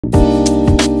Hello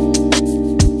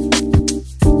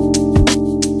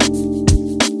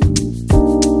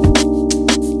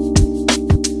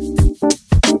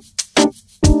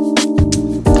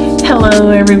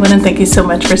everyone, and thank you so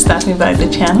much for stopping by the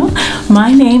channel.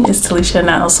 My name is Talisha and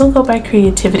I also go by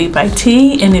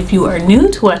CreativiTeeByT, and if you are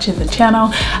new to watching the channel,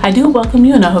 I do welcome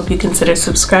you and I hope you consider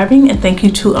subscribing, and thank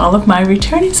you to all of my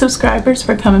returning subscribers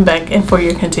for coming back and for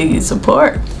your continued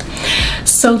support.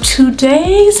 So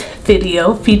today's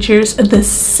video features the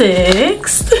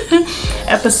 6th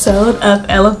episode of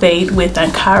Elevate with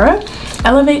Ankara.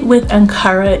 Elevate with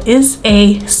Ankara is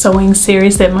a sewing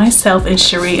series that myself and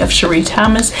Sheree of Sheree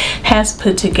Thomas has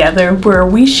put together, where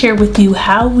we share with you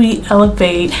how we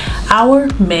elevate our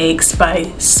makes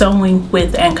by sewing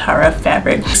with Ankara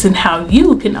fabrics, and how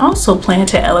you can also plan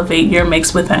to elevate your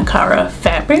makes with Ankara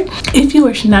fabric. If you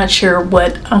are not sure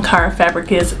what Ankara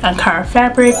fabric is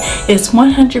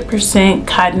 100%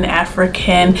 cotton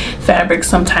African fabric.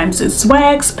 Sometimes it's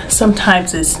wax,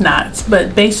 sometimes it's not,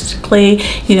 but basically,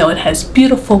 you know, it has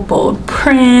beautiful bold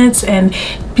prints and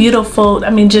beautiful, I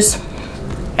mean, just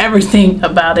everything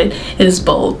about it is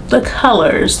bold. The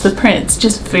colors, the prints,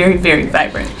 just very, very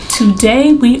vibrant.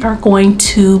 Today we are going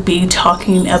to be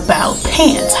talking about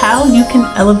pants, how you can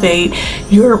elevate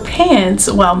your pants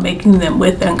while making them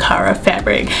with Ankara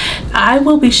fabric. I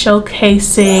will be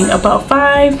showcasing about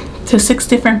 5 to 6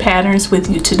 different patterns with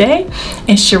you today,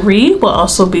 and Sheree will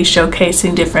also be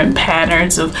showcasing different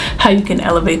patterns of how you can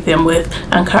elevate them with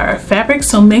Ankara fabric.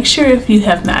 So make sure, if you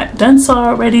have not done so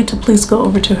already, to please go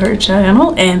over to her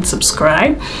channel and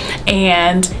subscribe,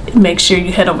 and make sure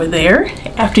you head over there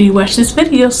after you watch this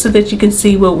video so that you can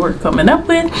see what we're coming up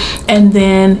with. And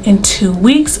then in 2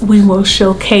 weeks we will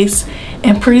showcase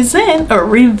and present or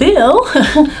reveal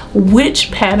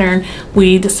which pattern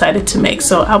we decided to make.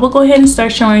 So I will go ahead and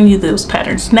start showing you those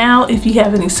patterns now. If you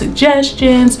have any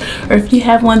suggestions, or if you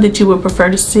have one that you would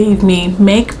prefer to see me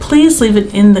make, please leave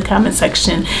it in the comment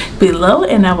section below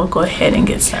and I will go ahead and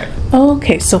get started.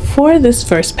 Okay, so for this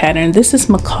first pattern, this is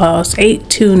McCall's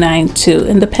 8292,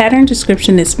 and the pattern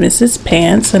description is Mrs.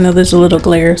 Pants. I know there's a little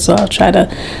glare, so I'll try to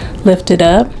lift it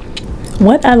up.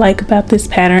 What I like about this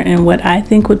pattern, and what I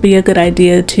think would be a good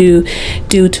idea to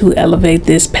do to elevate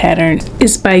this pattern,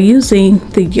 is by using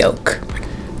the yoke.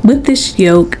 With this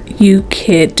yoke, you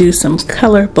could do some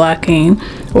color blocking,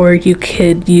 or you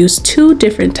could use 2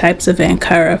 different types of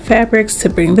Ankara fabrics to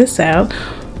bring this out,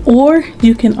 or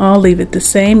you can all leave it the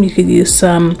same. You could use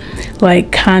some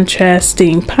like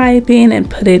contrasting piping and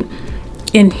put it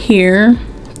in here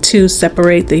to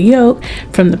separate the yoke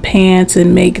from the pants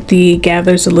and make the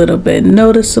gathers a little bit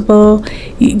noticeable.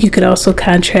 You could also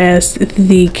contrast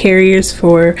the carriers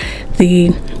for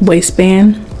the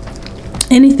waistband,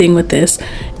 anything with this.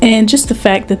 And just the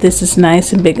fact that this is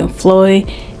nice and big and flowy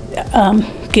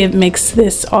makes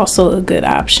this also a good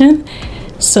option.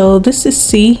 So this is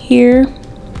C here,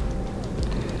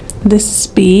 this is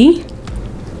B,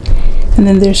 and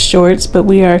then there's shorts, but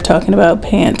we are talking about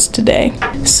pants today.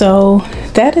 So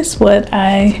that is what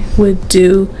I would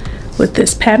do with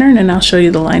this pattern, and I'll show you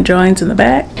the line drawings in the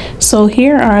back. So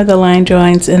here are the line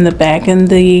drawings in the back, and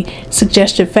the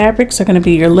suggested fabrics are going to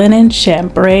be your linen,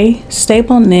 chambray,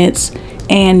 stable knits,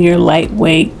 and your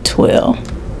lightweight twill.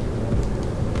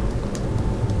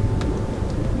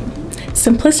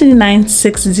 Simplicity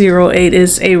 9608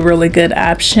 is a really good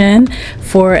option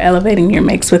for elevating your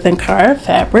makes with Ankara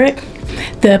fabric.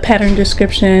 The pattern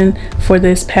description for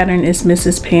this pattern is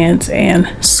Mrs. Pants and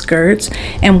skirts,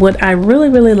 and what I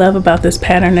really love about this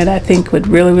pattern that I think would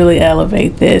really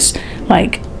elevate this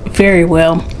like very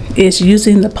well is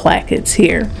using the plackets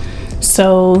here.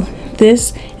 So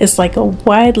this is like a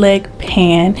wide leg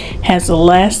pant, has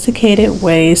elasticated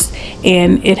waist,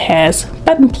 and it has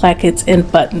button plackets and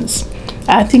buttons.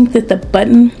 I think that the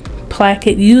button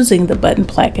placket, using the button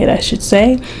placket I should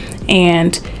say,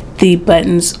 and the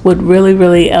buttons would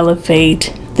really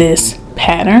elevate this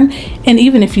pattern. And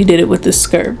even if you did it with the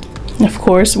skirt, of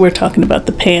course we're talking about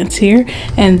the pants here,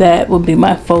 and that will be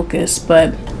my focus,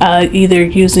 but either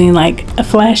using like a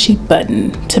flashy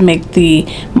button to make the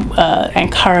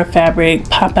Ankara fabric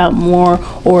pop out more,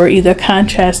 or either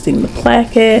contrasting the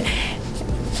placket,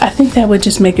 I think that would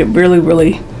just make it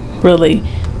really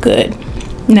good.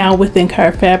 Now with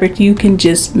Ankara fabric, you can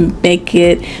just make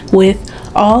it with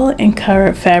all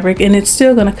Ankara fabric and it's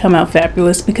still going to come out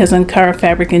fabulous, because Ankara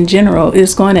fabric in general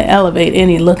is going to elevate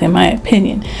any look, in my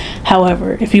opinion.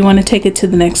 However, if you want to take it to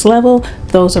the next level,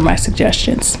 those are my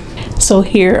suggestions. So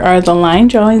here are the line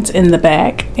drawings in the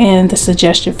back, and the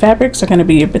suggested fabrics are going to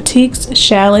be your batiks,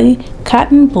 challis,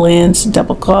 cotton blends,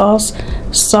 double gauze,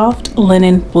 soft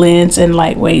linen blends, and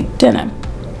lightweight denim.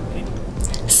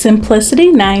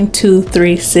 Simplicity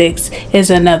 9236 is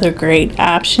another great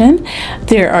option.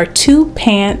 There are two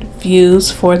pant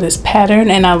views for this pattern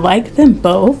and I like them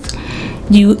both.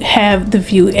 You have the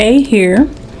view A here,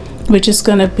 which is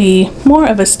going to be more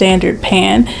of a standard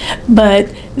pant, but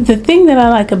the thing that I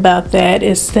like about that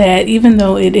is that even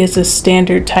though it is a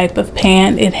standard type of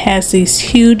pant, it has these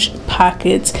huge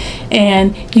pockets,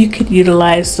 and you could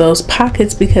utilize those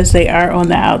pockets because they are on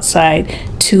the outside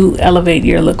to elevate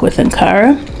your look with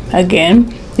Ankara.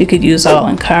 Again, you could use all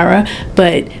Ankara,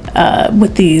 but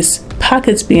with these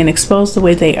pockets being exposed the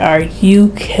way they are, you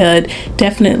could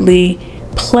definitely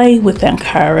play with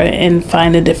Ankara and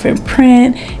find a different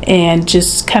print and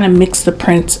just kind of mix the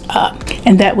prints up,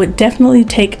 and that would definitely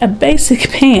take a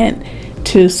basic pant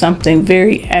to something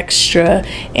very extra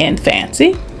and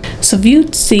fancy. So view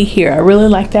C here, I really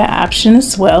like that option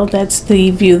as well. That's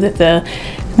the view that the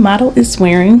model is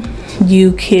wearing.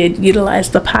 You could utilize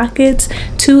the pockets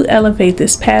to elevate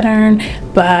this pattern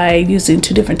by using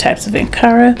two different types of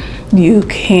Ankara. You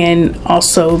can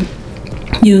also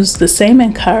use the same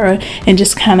Ankara and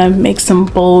just kind of make some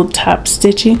bold top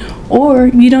stitching, or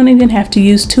you don't even have to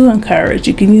use two Ankaras.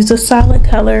 You can use a solid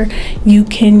color, you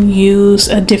can use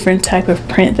a different type of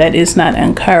print that is not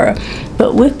Ankara,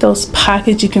 but with those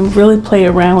pockets you can really play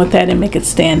around with that and make it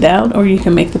stand out, or you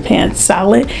can make the pants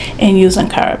solid and use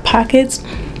Ankara pockets.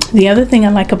 The other thing I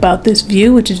like about this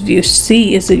view, which is view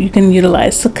C, is that you can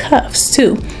utilize the cuffs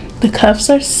too. The cuffs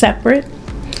are separate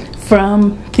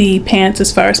from the pants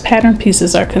as far as pattern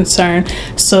pieces are concerned,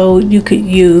 so you could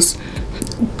use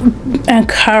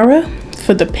Ankara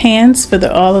for the pants for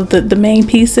all of the main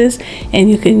pieces,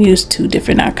 and you can use two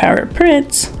different Ankara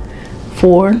prints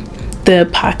for the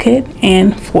pocket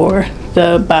and for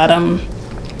the bottom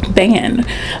band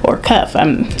or cuff.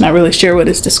 I'm not really sure what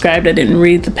is described. I didn't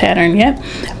read the pattern yet,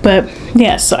 but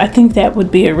yeah, so I think that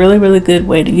would be a really good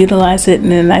way to utilize it.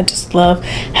 And then I just love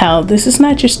how this is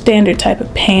not your standard type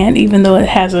of pant, even though it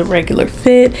has a regular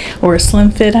fit, or a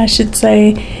slim fit I should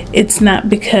say. It's not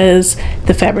because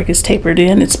the fabric is tapered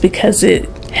in, it's because it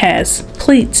has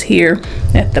pleats here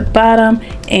at the bottom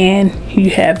and you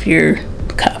have your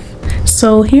cuff.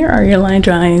 So here are your line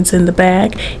drawings in the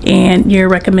back, and your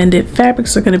recommended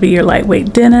fabrics are going to be your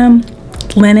lightweight denim,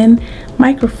 linen,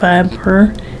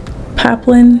 microfiber,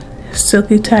 poplin,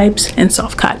 silky types, and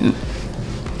soft cotton.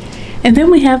 And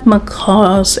then we have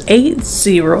McCall's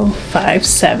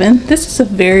 8057. This is a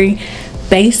very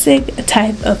basic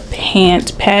type of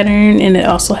pant pattern, and it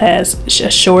also has a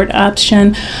short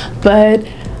option, but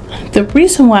the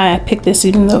reason why I picked this,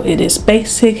 even though it is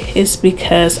basic, is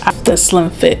because of the slim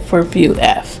fit for view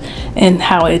F and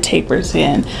how it tapers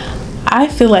in. I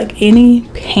feel like any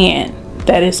pant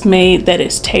that is made that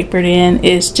is tapered in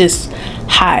is just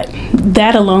hot.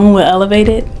 That alone will elevate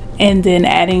it, and then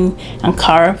adding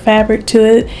Ankara fabric to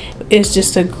it is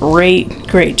just a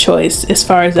great choice as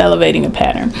far as elevating a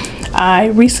pattern. I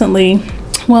recently,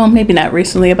 well maybe not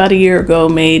recently, about a year ago,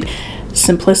 made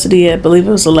Simplicity, I believe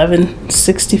it was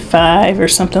 1165 or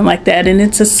something like that, and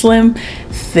it's a slim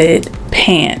fit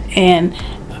pant, and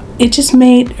it just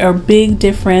made a big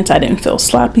difference. I didn't feel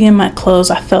sloppy in my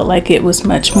clothes. I felt like it was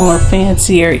much more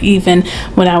fancier even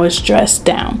when I was dressed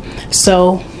down.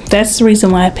 So that's the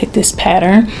reason why I picked this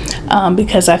pattern,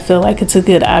 because I feel like it's a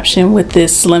good option with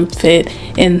this slim fit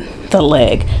in the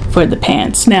leg for the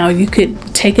pants. Now you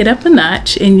could take it up a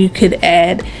notch and you could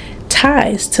add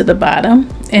ties to the bottom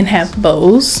and have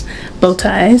bow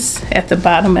ties at the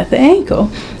bottom at the ankle,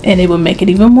 and it would make it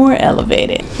even more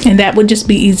elevated. And that would just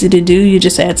be easy to do. You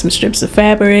just add some strips of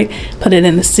fabric, put it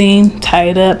in the seam, tie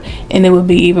it up, and it would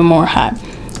be even more hot.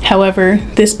 However,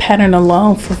 this pattern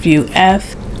alone for view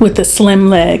F with the slim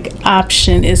leg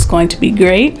option is going to be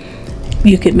great.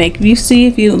 You could make view C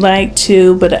if you'd like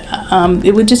to, but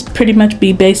it would just pretty much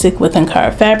be basic with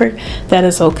Ankara fabric. That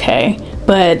is okay,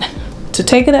 but to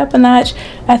take it up a notch,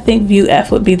 I think view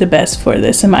F would be the best for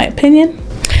this in my opinion.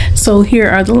 So here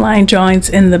are the line drawings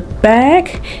in the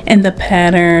back, and the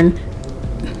pattern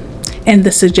and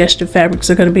the suggested fabrics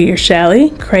are going to be your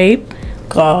challis, crepe,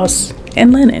 gauze,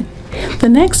 and linen. The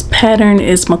next pattern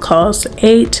is McCall's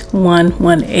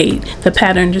 8118. The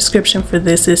pattern description for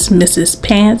this is Mrs.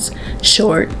 Pants,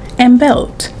 Short, and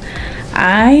Belt.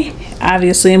 I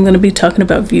obviously am going to be talking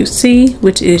about view C,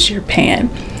 which is your pant.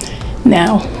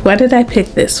 Now, why did I pick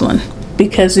this one?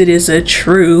 Because it is a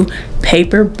true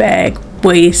paper bag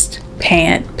waist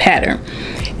pant pattern.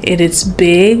 It is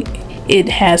big, it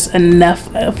has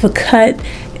enough of a cut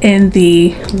in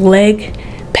the leg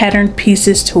pattern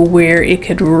pieces to where it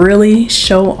could really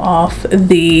show off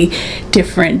the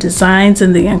different designs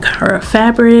in the Ankara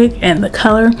fabric and the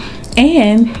color.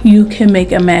 And you can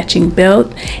make a matching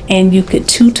belt, and you could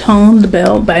two-tone the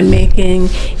belt by making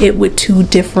it with two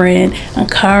different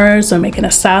Ankaras, or making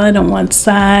a solid on one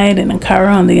side and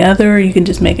Ankara on the other. You can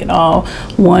just make it all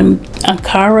one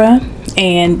Ankara,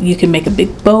 and you can make a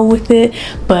big bow with it.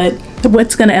 But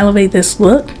what's going to elevate this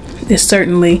look is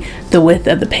certainly the width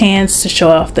of the pants to show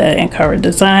off the Ankara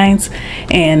designs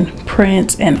and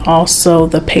prints, and also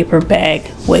the paper bag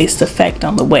waist effect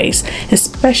on the waist,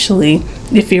 especially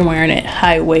if you're wearing it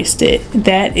high-waisted.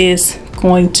 That is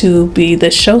going to be the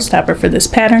showstopper for this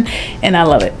pattern, and I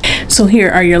love it. So here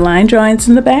are your line drawings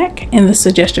in the back, and the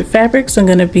suggested fabrics are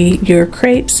going to be your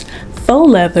crepes, faux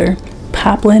leather,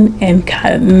 poplin, and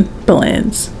cotton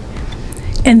blends.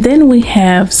 And then we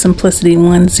have Simplicity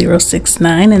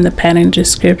 1069, and the pattern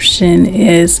description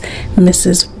is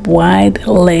Mrs. Wide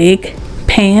Leg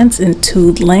Pants in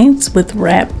 2 lengths with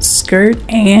wrapped skirt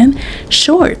and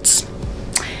shorts.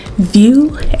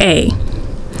 View A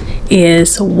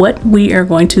is what we are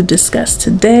going to discuss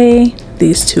today.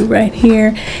 These two right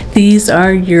here. These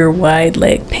are your wide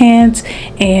leg pants,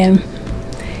 and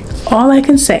all I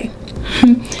can say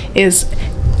is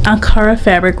Ankara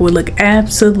fabric will look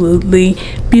absolutely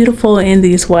beautiful in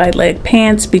these wide leg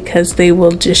pants because they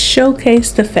will just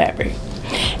showcase the fabric,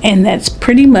 and that's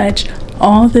pretty much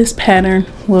all this pattern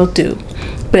will do.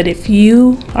 But if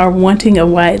you are wanting a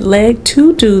wide leg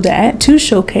to do that, to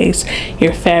showcase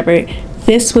your fabric,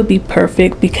 this would be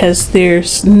perfect because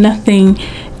there's nothing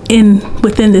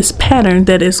within this pattern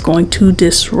that is going to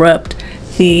disrupt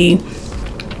the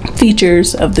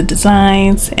features of the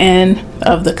designs and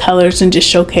of the colors, and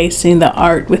just showcasing the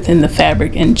art within the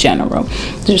fabric in general.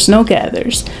 There's no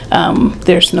gathers,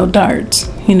 there's no darts,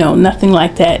 you know, nothing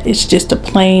like that. It's just a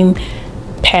plain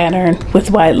pattern with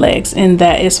wide legs, and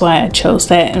that is why I chose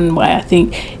that, and why I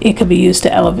think it could be used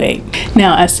to elevate.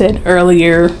 Now, I said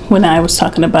earlier when I was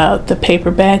talking about the paper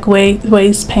bag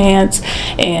waist pants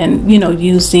and, you know,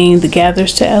 using the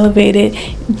gathers to elevate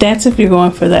it, that's if you're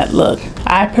going for that look.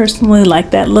 I personally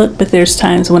like that look, but there's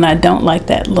times when I don't like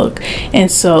that look,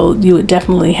 and so you would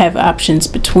definitely have options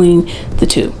between the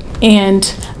two.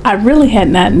 And I really had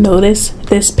not noticed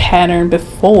this pattern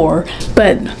before,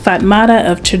 but Fatmata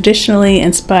of Traditionally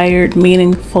Inspired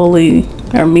Meaningful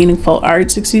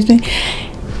Arts,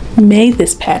 made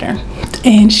this pattern,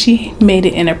 and she made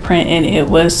it in a print, and it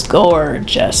was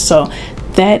gorgeous. So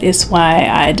that is why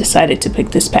I decided to pick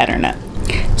this pattern up.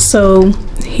 So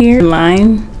here,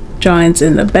 line drawings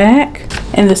in the back,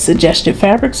 and the suggested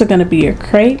fabrics are going to be your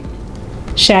crepe,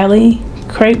 challis,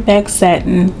 crepe back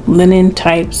satin, linen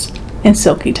types, and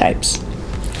silky types.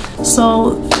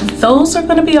 So those are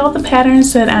going to be all the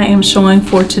patterns that I am showing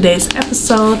for today's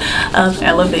episode of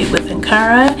Elevate with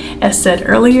Ankara. As said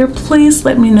earlier, please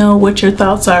let me know what your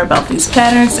thoughts are about these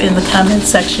patterns in the comment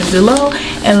section below,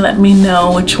 and let me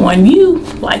know which one you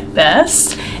like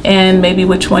best, and maybe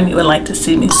which one you would like to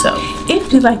see me sew.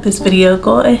 If you like this video,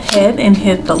 go ahead and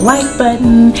hit the like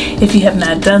button. If you have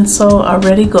not done so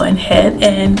already, go ahead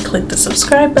and click the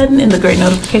subscribe button and the great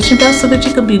notification bell so that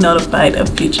you can be notified of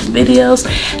future videos.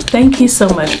 Thank you so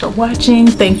much for watching.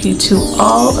 Thank you to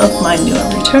all of my new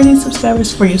and returning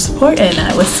subscribers for your support, and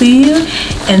I will see you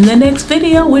in the next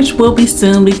video, which will be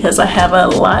soon because I have a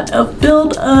lot of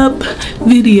build up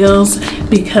videos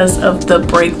because of the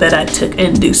break that I took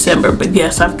in December. But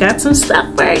yes, I've got some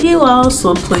stuff for you all,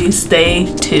 so please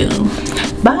stay tuned.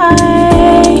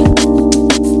 Bye.